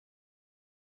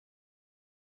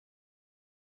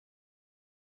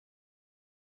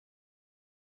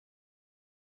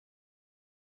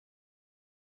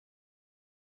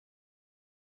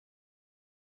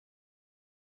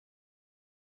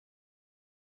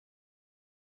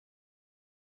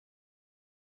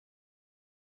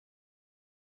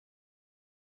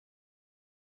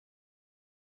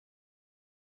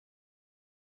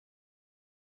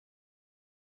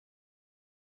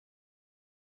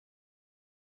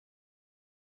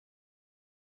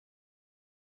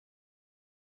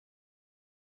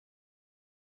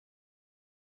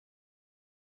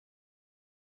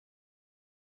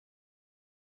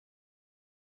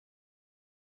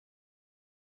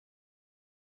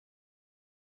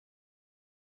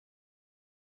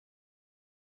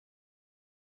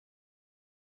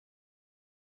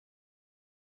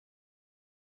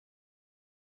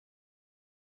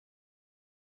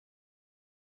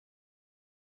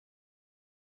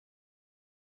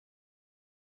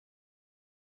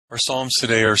Our Psalms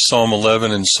today are Psalm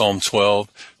 11 and Psalm 12,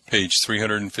 page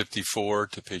 354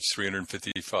 to page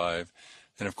 355,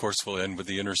 and of course we'll end with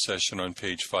the intercession on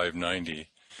page 590.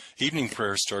 Evening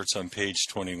prayer starts on page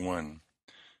 21.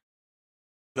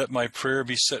 Let my prayer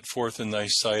be set forth in thy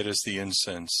sight as the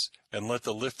incense, and let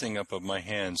the lifting up of my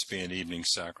hands be an evening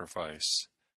sacrifice.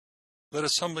 Let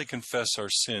us humbly confess our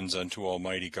sins unto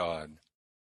Almighty God.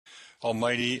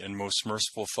 Almighty and most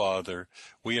merciful Father,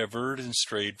 we have erred and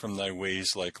strayed from thy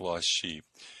ways like lost sheep.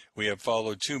 We have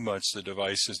followed too much the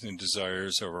devices and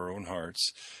desires of our own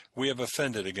hearts. We have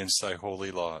offended against thy holy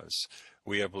laws.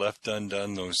 We have left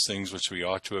undone those things which we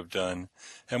ought to have done,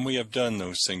 and we have done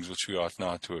those things which we ought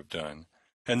not to have done.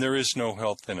 And there is no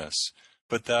help in us.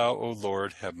 But thou, O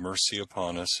Lord, have mercy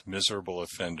upon us, miserable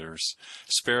offenders.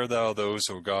 Spare thou those,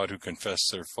 O God, who confess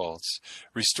their faults.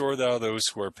 Restore thou those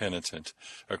who are penitent,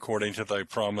 according to thy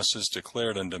promises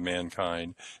declared unto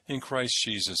mankind, in Christ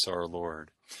Jesus our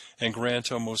Lord. And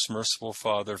grant, O most merciful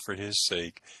Father, for his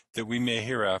sake, that we may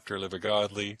hereafter live a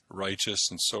godly,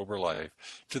 righteous, and sober life,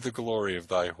 to the glory of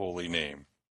thy holy name.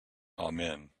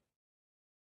 Amen.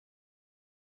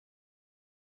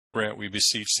 Grant, we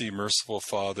beseech thee, merciful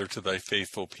Father, to thy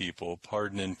faithful people,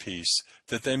 pardon and peace,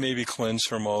 that they may be cleansed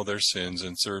from all their sins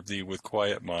and serve thee with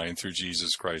quiet mind through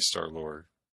Jesus Christ our Lord.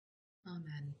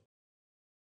 Amen.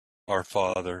 Our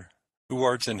Father, who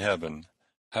art in heaven,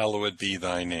 hallowed be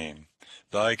thy name.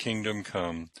 Thy kingdom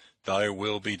come, thy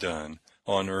will be done,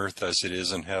 on earth as it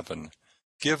is in heaven.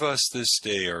 Give us this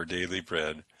day our daily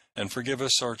bread, and forgive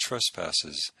us our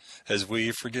trespasses, as we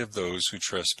forgive those who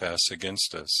trespass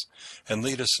against us. And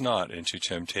lead us not into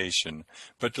temptation,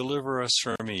 but deliver us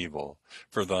from evil.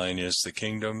 For thine is the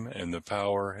kingdom, and the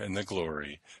power, and the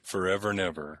glory, forever and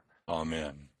ever.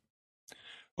 Amen.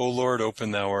 O Lord,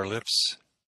 open thou our lips,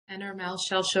 And our mouth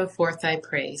shall show forth thy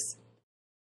praise.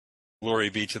 Glory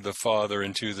be to the Father,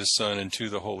 and to the Son, and to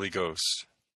the Holy Ghost.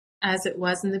 As it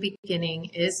was in the beginning,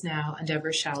 is now, and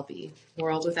ever shall be,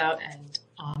 world without end.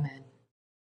 Amen.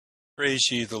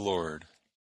 Praise ye the Lord.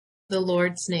 The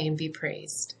Lord's name be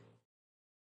praised.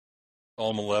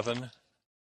 Psalm 11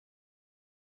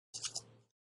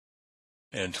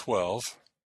 and 12,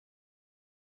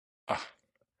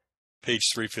 page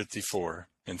 354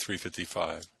 and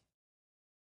 355.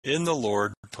 In the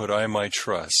Lord put I my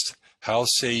trust. How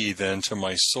say ye then to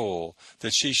my soul,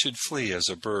 that she should flee as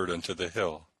a bird unto the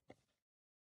hill?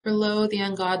 For lo, the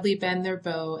ungodly bend their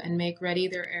bow, and make ready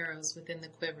their arrows within the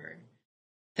quiver,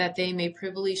 that they may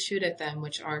privily shoot at them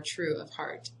which are true of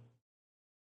heart.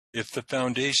 If the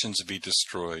foundations be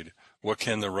destroyed, what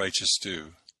can the righteous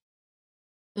do?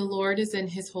 The Lord is in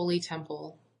his holy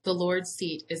temple. The Lord's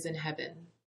seat is in heaven.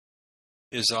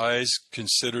 His eyes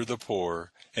consider the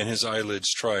poor, and his eyelids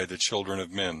try the children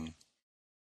of men.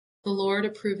 The Lord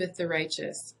approveth the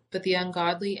righteous, but the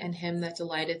ungodly and him that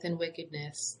delighteth in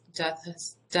wickedness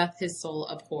doth his soul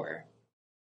abhor.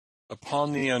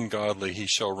 Upon the ungodly he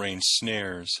shall rain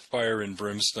snares, fire and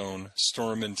brimstone,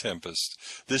 storm and tempest.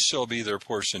 This shall be their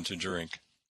portion to drink.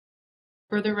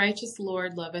 For the righteous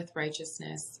Lord loveth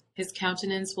righteousness. His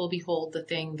countenance will behold the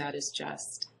thing that is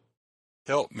just.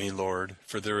 Help me, Lord,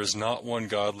 for there is not one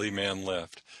godly man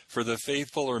left, for the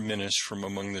faithful are diminished from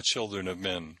among the children of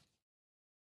men.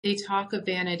 They talk of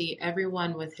vanity every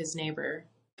one with his neighbor,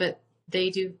 but they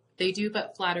do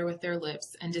but flatter with their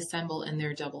lips, and dissemble in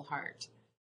their double heart.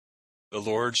 The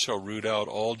Lord shall root out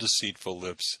all deceitful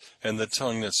lips, and the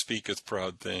tongue that speaketh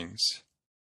proud things.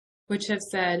 Which have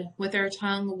said, with our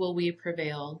tongue will we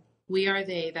prevail. We are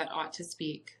they that ought to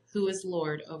speak. Who is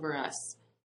Lord over us?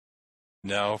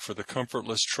 Now for the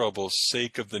comfortless trouble's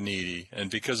sake of the needy,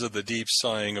 and because of the deep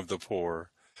sighing of the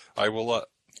poor, I will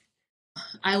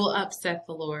upset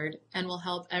the Lord, and will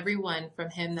help every one from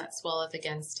him that swelleth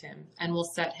against him, and will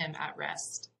set him at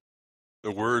rest.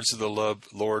 The words of the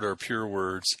Lord are pure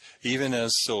words, even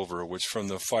as silver, which from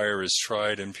the fire is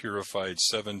tried and purified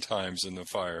 7 times in the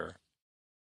fire.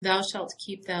 Thou shalt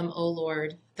keep them, O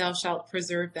Lord. Thou shalt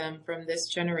preserve them from this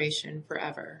generation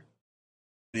forever.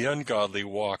 The ungodly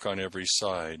walk on every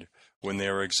side. When they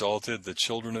are exalted, the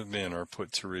children of men are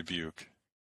put to rebuke.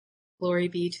 Glory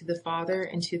be to the Father,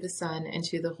 and to the Son, and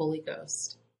to the Holy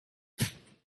Ghost.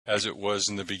 As it was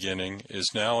in the beginning,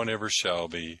 is now, and ever shall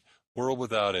be, world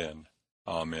without end.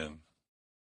 Amen.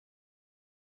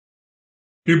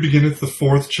 Here beginneth the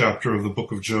 4th chapter of the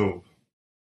book of Job.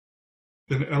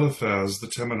 Then Eliphaz the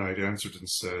Temanite answered and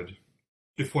said,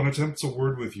 If one attempts a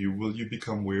word with you, will you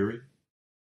become weary?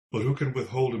 But who can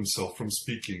withhold himself from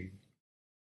speaking?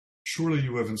 Surely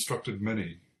you have instructed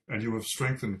many, and you have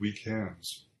strengthened weak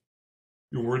hands.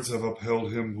 Your words have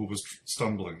upheld him who was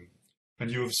stumbling, and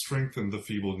you have strengthened the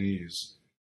feeble knees.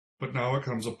 But now it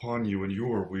comes upon you, and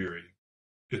you are weary.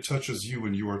 It touches you,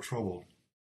 and you are troubled.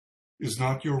 Is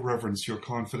not your reverence your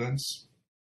confidence,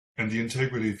 and the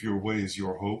integrity of your ways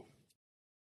your hope?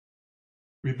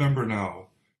 Remember now,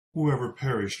 who ever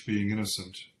perished being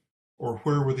innocent, or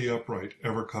where were the upright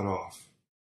ever cut off?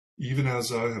 Even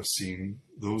as I have seen,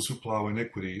 those who plow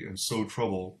iniquity and sow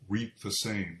trouble reap the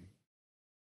same.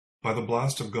 By the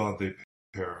blast of God they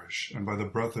perish, and by the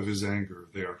breath of his anger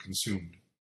they are consumed.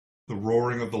 The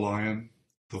roaring of the lion,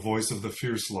 the voice of the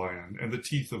fierce lion, and the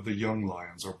teeth of the young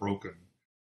lions are broken.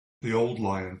 The old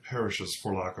lion perishes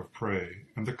for lack of prey,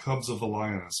 and the cubs of the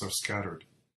lioness are scattered.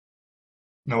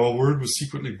 Now a word was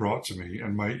secretly brought to me,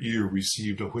 and my ear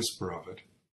received a whisper of it.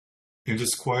 In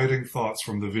disquieting thoughts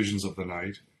from the visions of the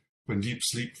night, when deep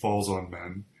sleep falls on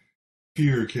men,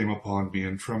 fear came upon me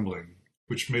and trembling,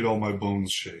 which made all my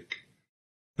bones shake.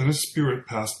 Then a spirit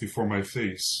passed before my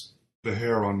face, the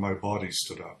hair on my body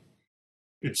stood up.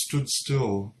 It stood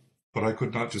still, but I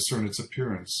could not discern its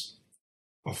appearance.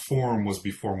 A form was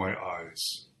before my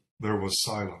eyes. There was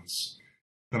silence.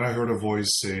 Then I heard a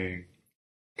voice saying,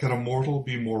 Can a mortal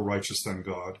be more righteous than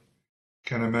God?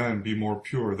 Can a man be more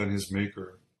pure than his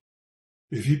Maker?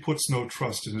 If he puts no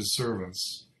trust in his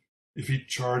servants, if he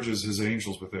charges his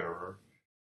angels with error,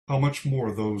 how much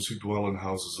more those who dwell in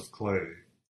houses of clay,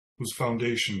 whose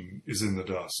foundation is in the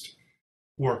dust,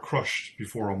 who are crushed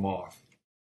before a moth?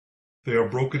 They are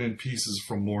broken in pieces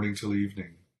from morning till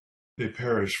evening. They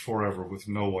perish forever with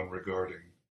no one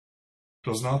regarding.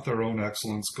 Does not their own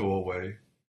excellence go away?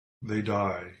 They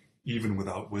die, even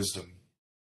without wisdom.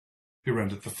 Here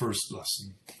endeth the first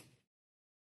lesson.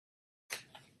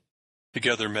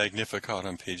 Together Magnificat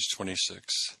on page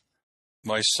 26.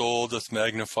 My soul doth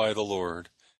magnify the Lord,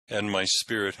 and my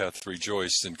spirit hath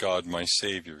rejoiced in God my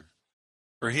Saviour.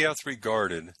 For he hath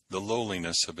regarded the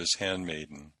lowliness of his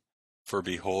handmaiden. For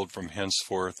behold, from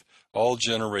henceforth all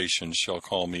generations shall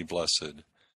call me blessed.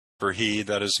 For he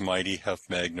that is mighty hath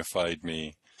magnified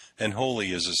me, and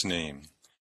holy is his name.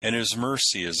 And his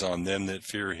mercy is on them that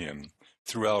fear him,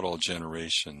 throughout all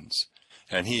generations.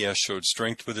 And he hath showed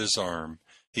strength with his arm.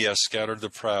 He hath scattered the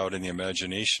proud in the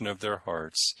imagination of their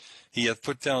hearts. He hath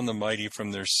put down the mighty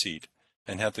from their seat,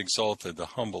 and hath exalted the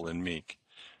humble and meek.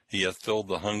 He hath filled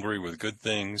the hungry with good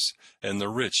things, and the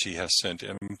rich he hath sent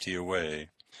empty away.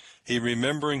 He,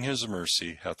 remembering his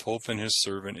mercy, hath hope in his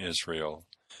servant Israel,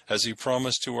 as he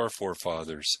promised to our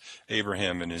forefathers,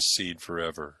 Abraham and his seed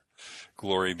forever.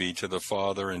 Glory be to the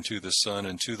Father, and to the Son,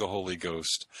 and to the Holy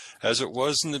Ghost, as it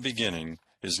was in the beginning,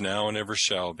 is now, and ever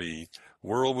shall be,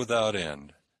 world without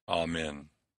end. Amen.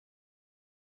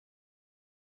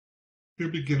 Here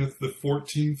beginneth the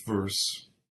 14th verse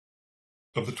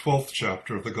of the 12th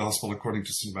chapter of the Gospel according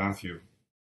to St. Matthew.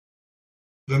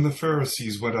 Then the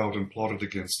Pharisees went out and plotted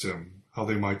against him, how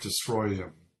they might destroy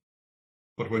him.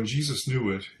 But when Jesus knew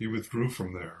it, he withdrew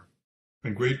from there,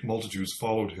 and great multitudes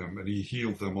followed him, and he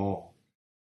healed them all.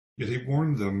 Yet he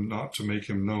warned them not to make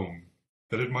him known,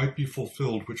 that it might be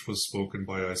fulfilled which was spoken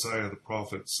by Isaiah the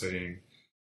prophet, saying,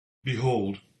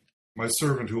 Behold, my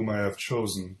servant whom I have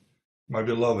chosen, my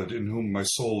beloved, in whom my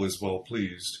soul is well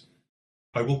pleased.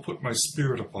 I will put my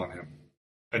spirit upon him,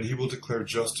 and he will declare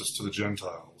justice to the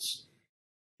Gentiles.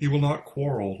 He will not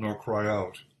quarrel nor cry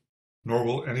out, nor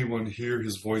will anyone hear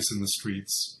his voice in the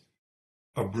streets.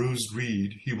 A bruised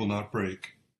reed he will not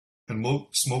break, and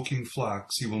smoking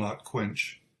flax he will not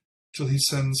quench, till he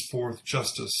sends forth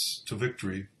justice to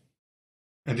victory,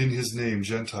 and in his name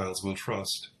Gentiles will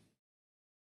trust.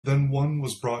 Then one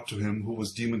was brought to him who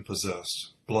was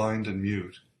demon-possessed, blind and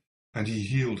mute, and he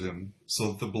healed him, so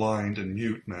that the blind and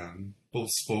mute man both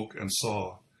spoke and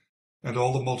saw. And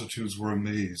all the multitudes were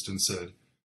amazed, and said,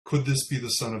 Could this be the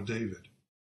son of David?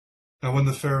 Now when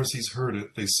the Pharisees heard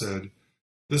it, they said,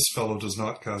 This fellow does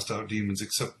not cast out demons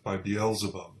except by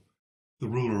Beelzebub, the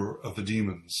ruler of the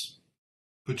demons.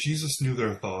 But Jesus knew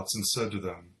their thoughts, and said to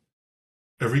them,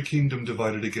 Every kingdom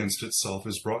divided against itself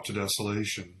is brought to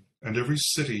desolation, and every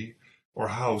city or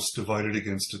house divided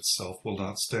against itself will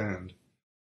not stand.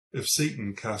 If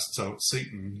Satan casts out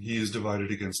Satan, he is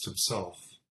divided against himself.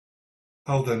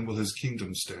 How then will his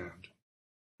kingdom stand?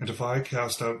 And if I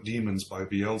cast out demons by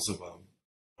Beelzebub,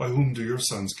 by whom do your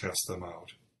sons cast them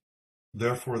out?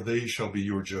 Therefore they shall be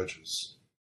your judges.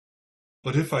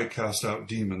 But if I cast out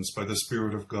demons by the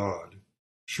Spirit of God,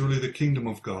 surely the kingdom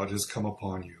of God has come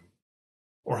upon you.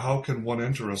 Or how can one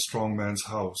enter a strong man's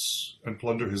house and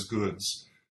plunder his goods,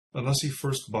 unless he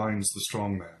first binds the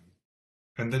strong man,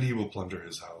 and then he will plunder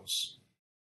his house?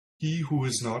 He who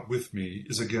is not with me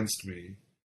is against me,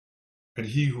 and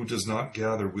he who does not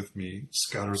gather with me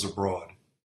scatters abroad.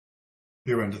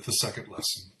 Here endeth the second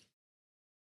lesson.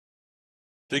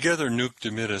 Together Nunc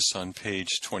Dimittis on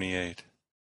page 28.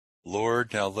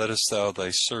 Lord, now lettest thou thy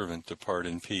servant depart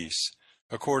in peace,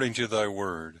 according to thy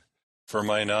word. For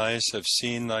mine eyes have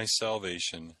seen thy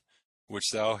salvation,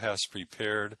 which thou hast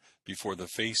prepared before the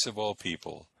face of all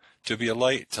people, to be a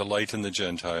light to lighten the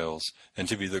Gentiles, and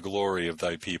to be the glory of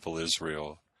thy people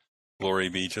Israel. Glory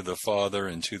be to the Father,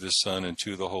 and to the Son, and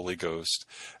to the Holy Ghost,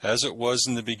 as it was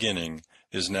in the beginning,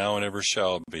 is now, and ever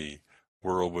shall be,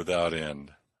 world without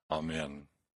end. Amen.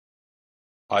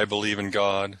 I believe in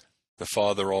God, the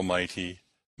Father Almighty,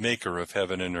 maker of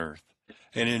heaven and earth,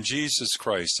 and in Jesus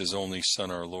Christ, his only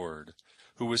Son, our Lord,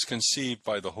 who was conceived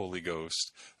by the Holy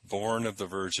Ghost, born of the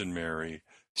Virgin Mary,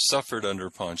 suffered under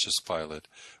Pontius Pilate,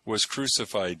 was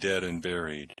crucified, dead, and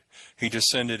buried. He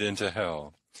descended into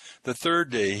hell. The third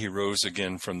day he rose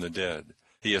again from the dead.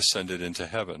 He ascended into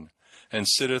heaven, and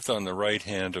sitteth on the right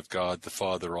hand of God the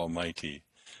Father Almighty.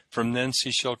 From thence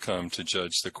he shall come to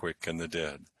judge the quick and the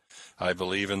dead. I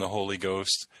believe in the Holy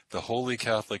Ghost, the Holy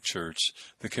Catholic Church,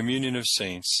 the communion of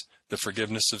saints, the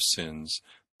forgiveness of sins,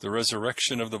 the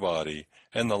resurrection of the body,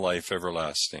 and the life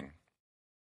everlasting.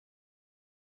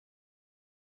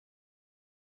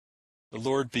 The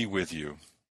Lord be with you.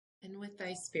 And with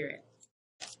thy spirit.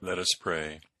 Let us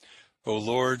pray. O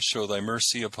Lord, show thy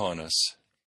mercy upon us.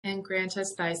 And grant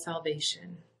us thy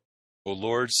salvation. O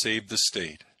Lord, save the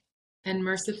state. And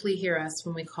mercifully hear us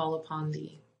when we call upon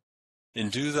thee.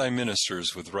 Endue thy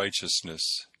ministers with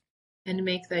righteousness. And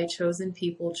make thy chosen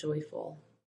people joyful.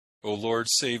 O Lord,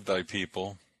 save thy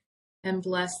people. And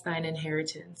bless thine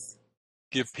inheritance.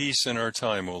 Give peace in our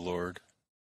time, O Lord.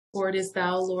 For it is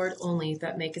thou, Lord, only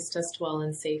that makest us dwell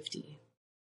in safety.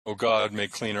 O God,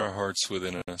 make clean our hearts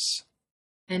within us.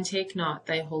 And take not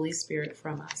thy Holy Spirit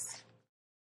from us.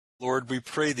 Lord, we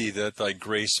pray thee that thy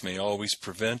grace may always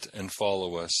prevent and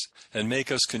follow us, and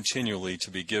make us continually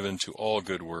to be given to all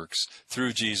good works,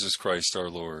 through Jesus Christ our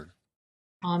Lord.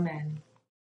 Amen.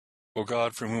 O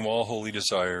God, from whom all holy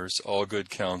desires, all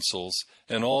good counsels,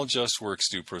 and all just works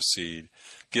do proceed,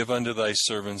 give unto thy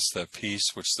servants that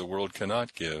peace which the world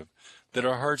cannot give, that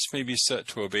our hearts may be set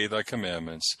to obey thy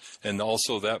commandments, and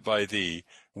also that by thee,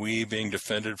 we, being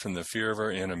defended from the fear of our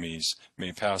enemies,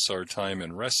 may pass our time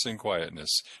in rest and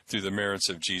quietness, through the merits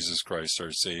of Jesus Christ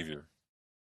our Savior.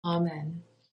 Amen.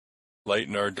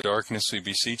 Lighten our darkness, we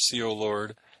beseech thee, O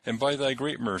Lord, and by thy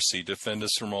great mercy defend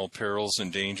us from all perils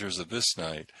and dangers of this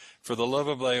night, for the love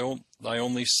of thy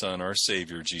only Son, our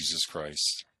Savior, Jesus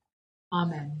Christ.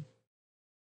 Amen.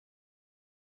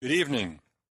 Good evening.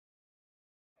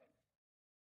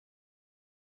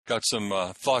 Got some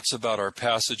thoughts about our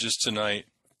passages tonight,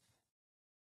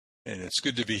 and it's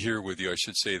good to be here with you. I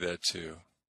should say that too.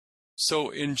 So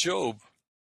in Job,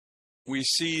 we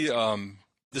see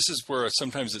this is where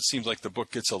sometimes it seems like the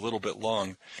book gets a little bit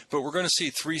long, but we're going to see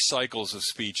 3 cycles of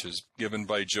speeches given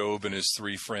by Job and his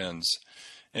 3 friends.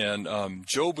 And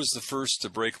Job was the first to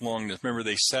break long. Remember,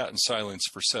 they sat in silence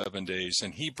for 7 days,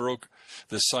 and he broke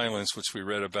the silence, which we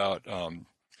read about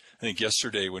I think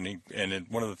yesterday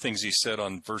one of the things he said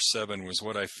on verse 7 was,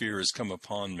 "What I fear has come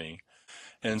upon me."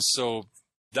 And so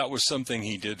that was something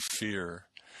he did fear.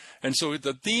 And so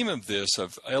the theme of this,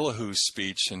 of Elihu's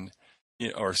speech,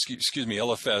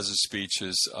 Eliphaz's speech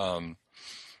is,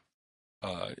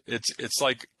 it's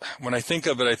like, when I think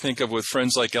of it, I think of with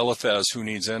friends like Eliphaz, who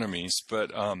needs enemies.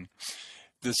 But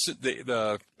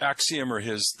the axiom, or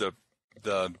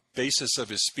the basis of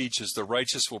his speech is, the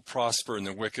righteous will prosper and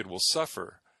the wicked will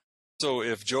suffer. So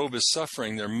if Job is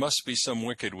suffering, there must be some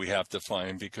wicked we have to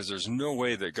find, because there's no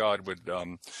way that God would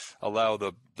allow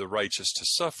the righteous to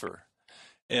suffer.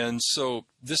 And so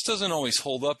this doesn't always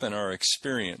hold up in our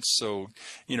experience. So,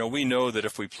 we know that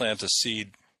if we plant a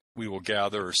seed, we will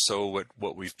gather or sow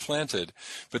what we've planted.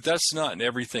 But that's not in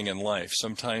everything in life.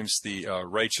 Sometimes the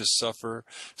righteous suffer.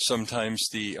 Sometimes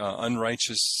the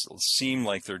unrighteous seem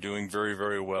like they're doing very,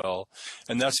 very well.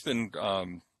 And that's been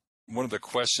one of the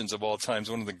questions of all times.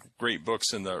 One of the great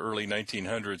books in the early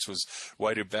 1900s was,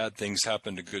 "Why do bad things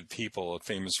happen to good people?" A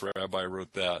famous rabbi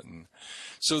wrote that. And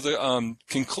so the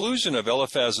conclusion of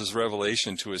Eliphaz's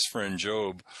revelation to his friend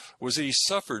Job was that he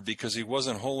suffered because he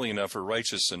wasn't holy enough or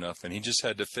righteous enough, and he just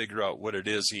had to figure out what it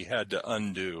is he had to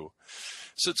undo.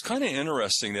 So it's kind of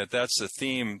interesting that that's the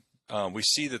theme. We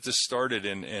see that this started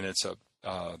and it's a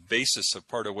basis of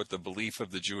part of what the belief of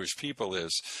the Jewish people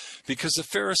is, because the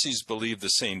Pharisees believed the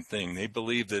same thing. They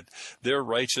believed that their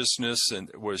righteousness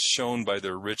was shown by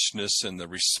their richness and the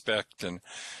respect,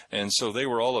 and so they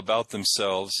were all about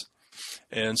themselves.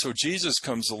 And so Jesus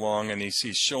comes along and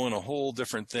he's showing a whole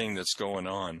different thing that's going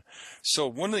on. So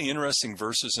one of the interesting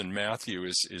verses in Matthew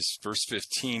is verse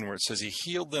 15, where it says he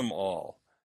healed them all.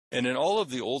 And in all of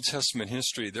the Old Testament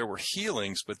history, there were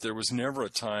healings, but there was never a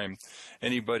time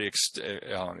anybody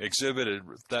exhibited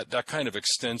that kind of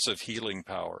extensive healing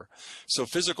power. So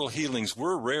physical healings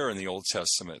were rare in the Old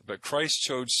Testament, but Christ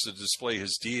chose to display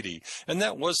his deity. And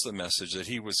that was the message, that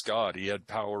he was God. He had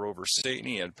power over Satan.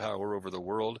 He had power over the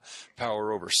world,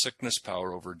 power over sickness,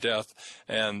 power over death.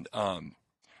 And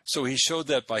so he showed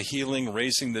that by healing,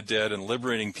 raising the dead, and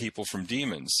liberating people from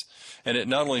demons. And it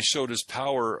not only showed his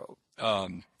power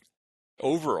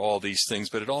over all these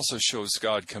things, but it also shows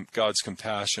God's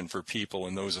compassion for people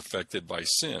and those affected by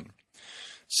sin.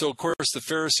 So, of course, the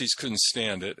Pharisees couldn't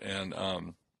stand it, and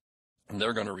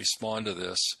they're going to respond to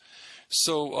this.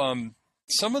 So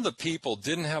some of the people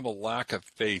didn't have a lack of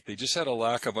faith. They just had a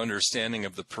lack of understanding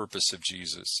of the purpose of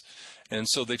Jesus. And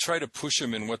so they try to push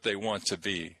him in what they want to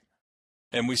be.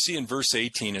 And we see in verse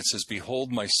 18, it says,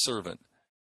 "Behold my servant."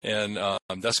 And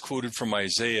that's quoted from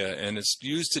Isaiah, and it's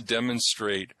used to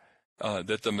demonstrate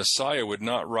that the Messiah would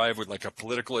not arrive with like a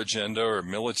political agenda or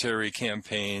military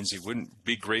campaigns. He wouldn't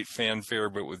be great fanfare,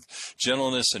 but with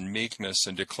gentleness and meekness,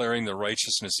 and declaring the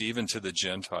righteousness even to the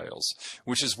Gentiles,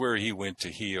 which is where he went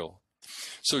to heal.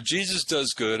 So Jesus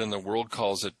does good and the world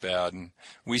calls it bad. And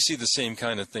we see the same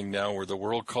kind of thing now, where the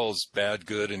world calls bad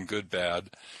good and good bad.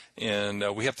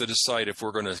 And we have to decide if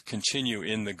we're going to continue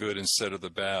in the good instead of the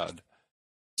bad.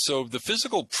 So the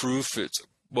physical proof,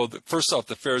 first off,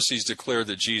 the Pharisees declared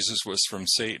that Jesus was from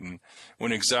Satan,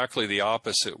 when exactly the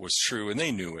opposite was true, and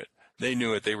they knew it. They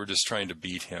knew it. They were just trying to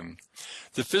beat him.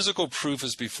 The physical proof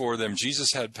is before them.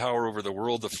 Jesus had power over the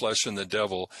world, the flesh, and the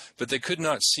devil, but they could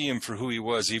not see him for who he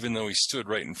was, even though he stood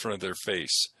right in front of their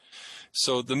face.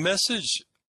 So the message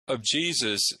of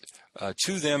Jesus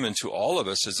to them and to all of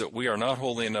us is that we are not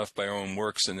holy enough by our own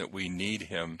works, and that we need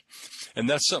him. And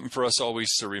that's something for us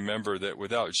always to remember, that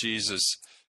without Jesus,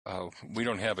 we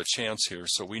don't have a chance here.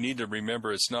 So we need to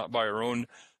remember it's not by our own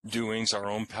doings, our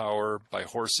own power, by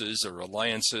horses or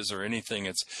alliances or anything.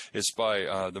 It's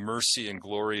by the mercy and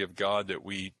glory of God that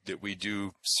we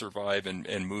do survive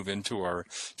and move into our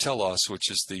telos, which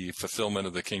is the fulfillment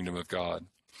of the kingdom of God.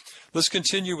 Let's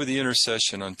continue with the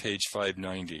intercession on page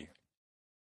 590.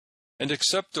 "And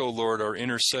accept, O Lord, our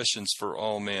intercessions for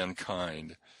all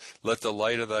mankind. Let the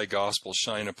light of thy gospel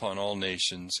shine upon all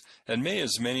nations, and may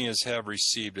as many as have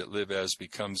received it live as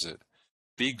becomes it.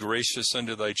 Be gracious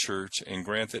unto thy church, and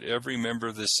grant that every member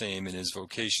of the same in his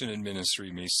vocation and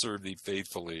ministry may serve thee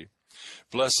faithfully.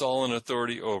 Bless all in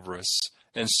authority over us,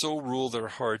 and so rule their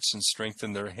hearts and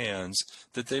strengthen their hands,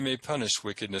 that they may punish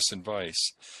wickedness and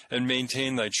vice, and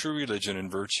maintain thy true religion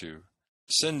and virtue.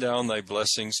 Send down thy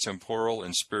blessings, temporal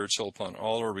and spiritual, upon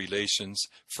all our relations,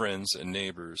 friends, and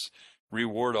neighbors.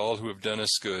 Reward all who have done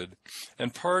us good,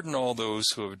 and pardon all those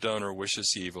who have done or wish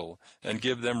us evil, and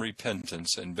give them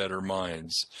repentance and better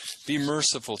minds. Be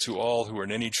merciful to all who are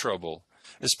in any trouble,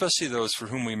 especially those for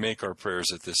whom we make our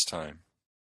prayers at this time."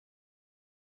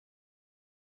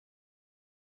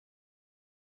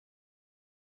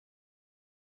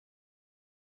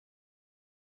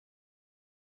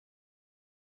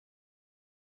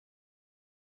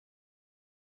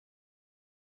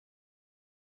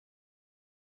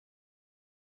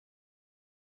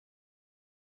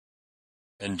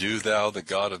 "And do thou, the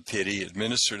God of pity,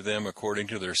 administer to them according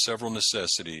to their several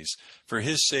necessities, for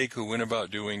his sake who went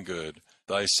about doing good,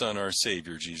 thy Son, our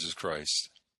Savior, Jesus Christ."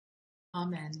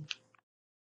 Amen.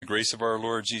 The grace of our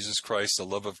Lord Jesus Christ, the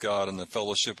love of God, and the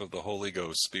fellowship of the Holy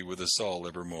Ghost be with us all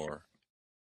evermore.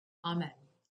 Amen.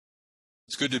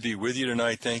 It's good to be with you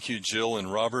tonight. Thank you, Jill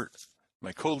and Robert,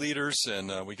 my co-leaders,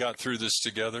 and we got through this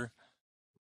together.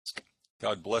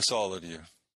 God bless all of you.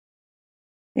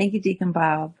 Thank you, Deacon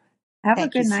Bob. Have a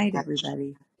Thank you good so night, much.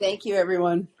 everybody. Thank you,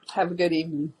 everyone. Have a good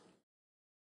evening.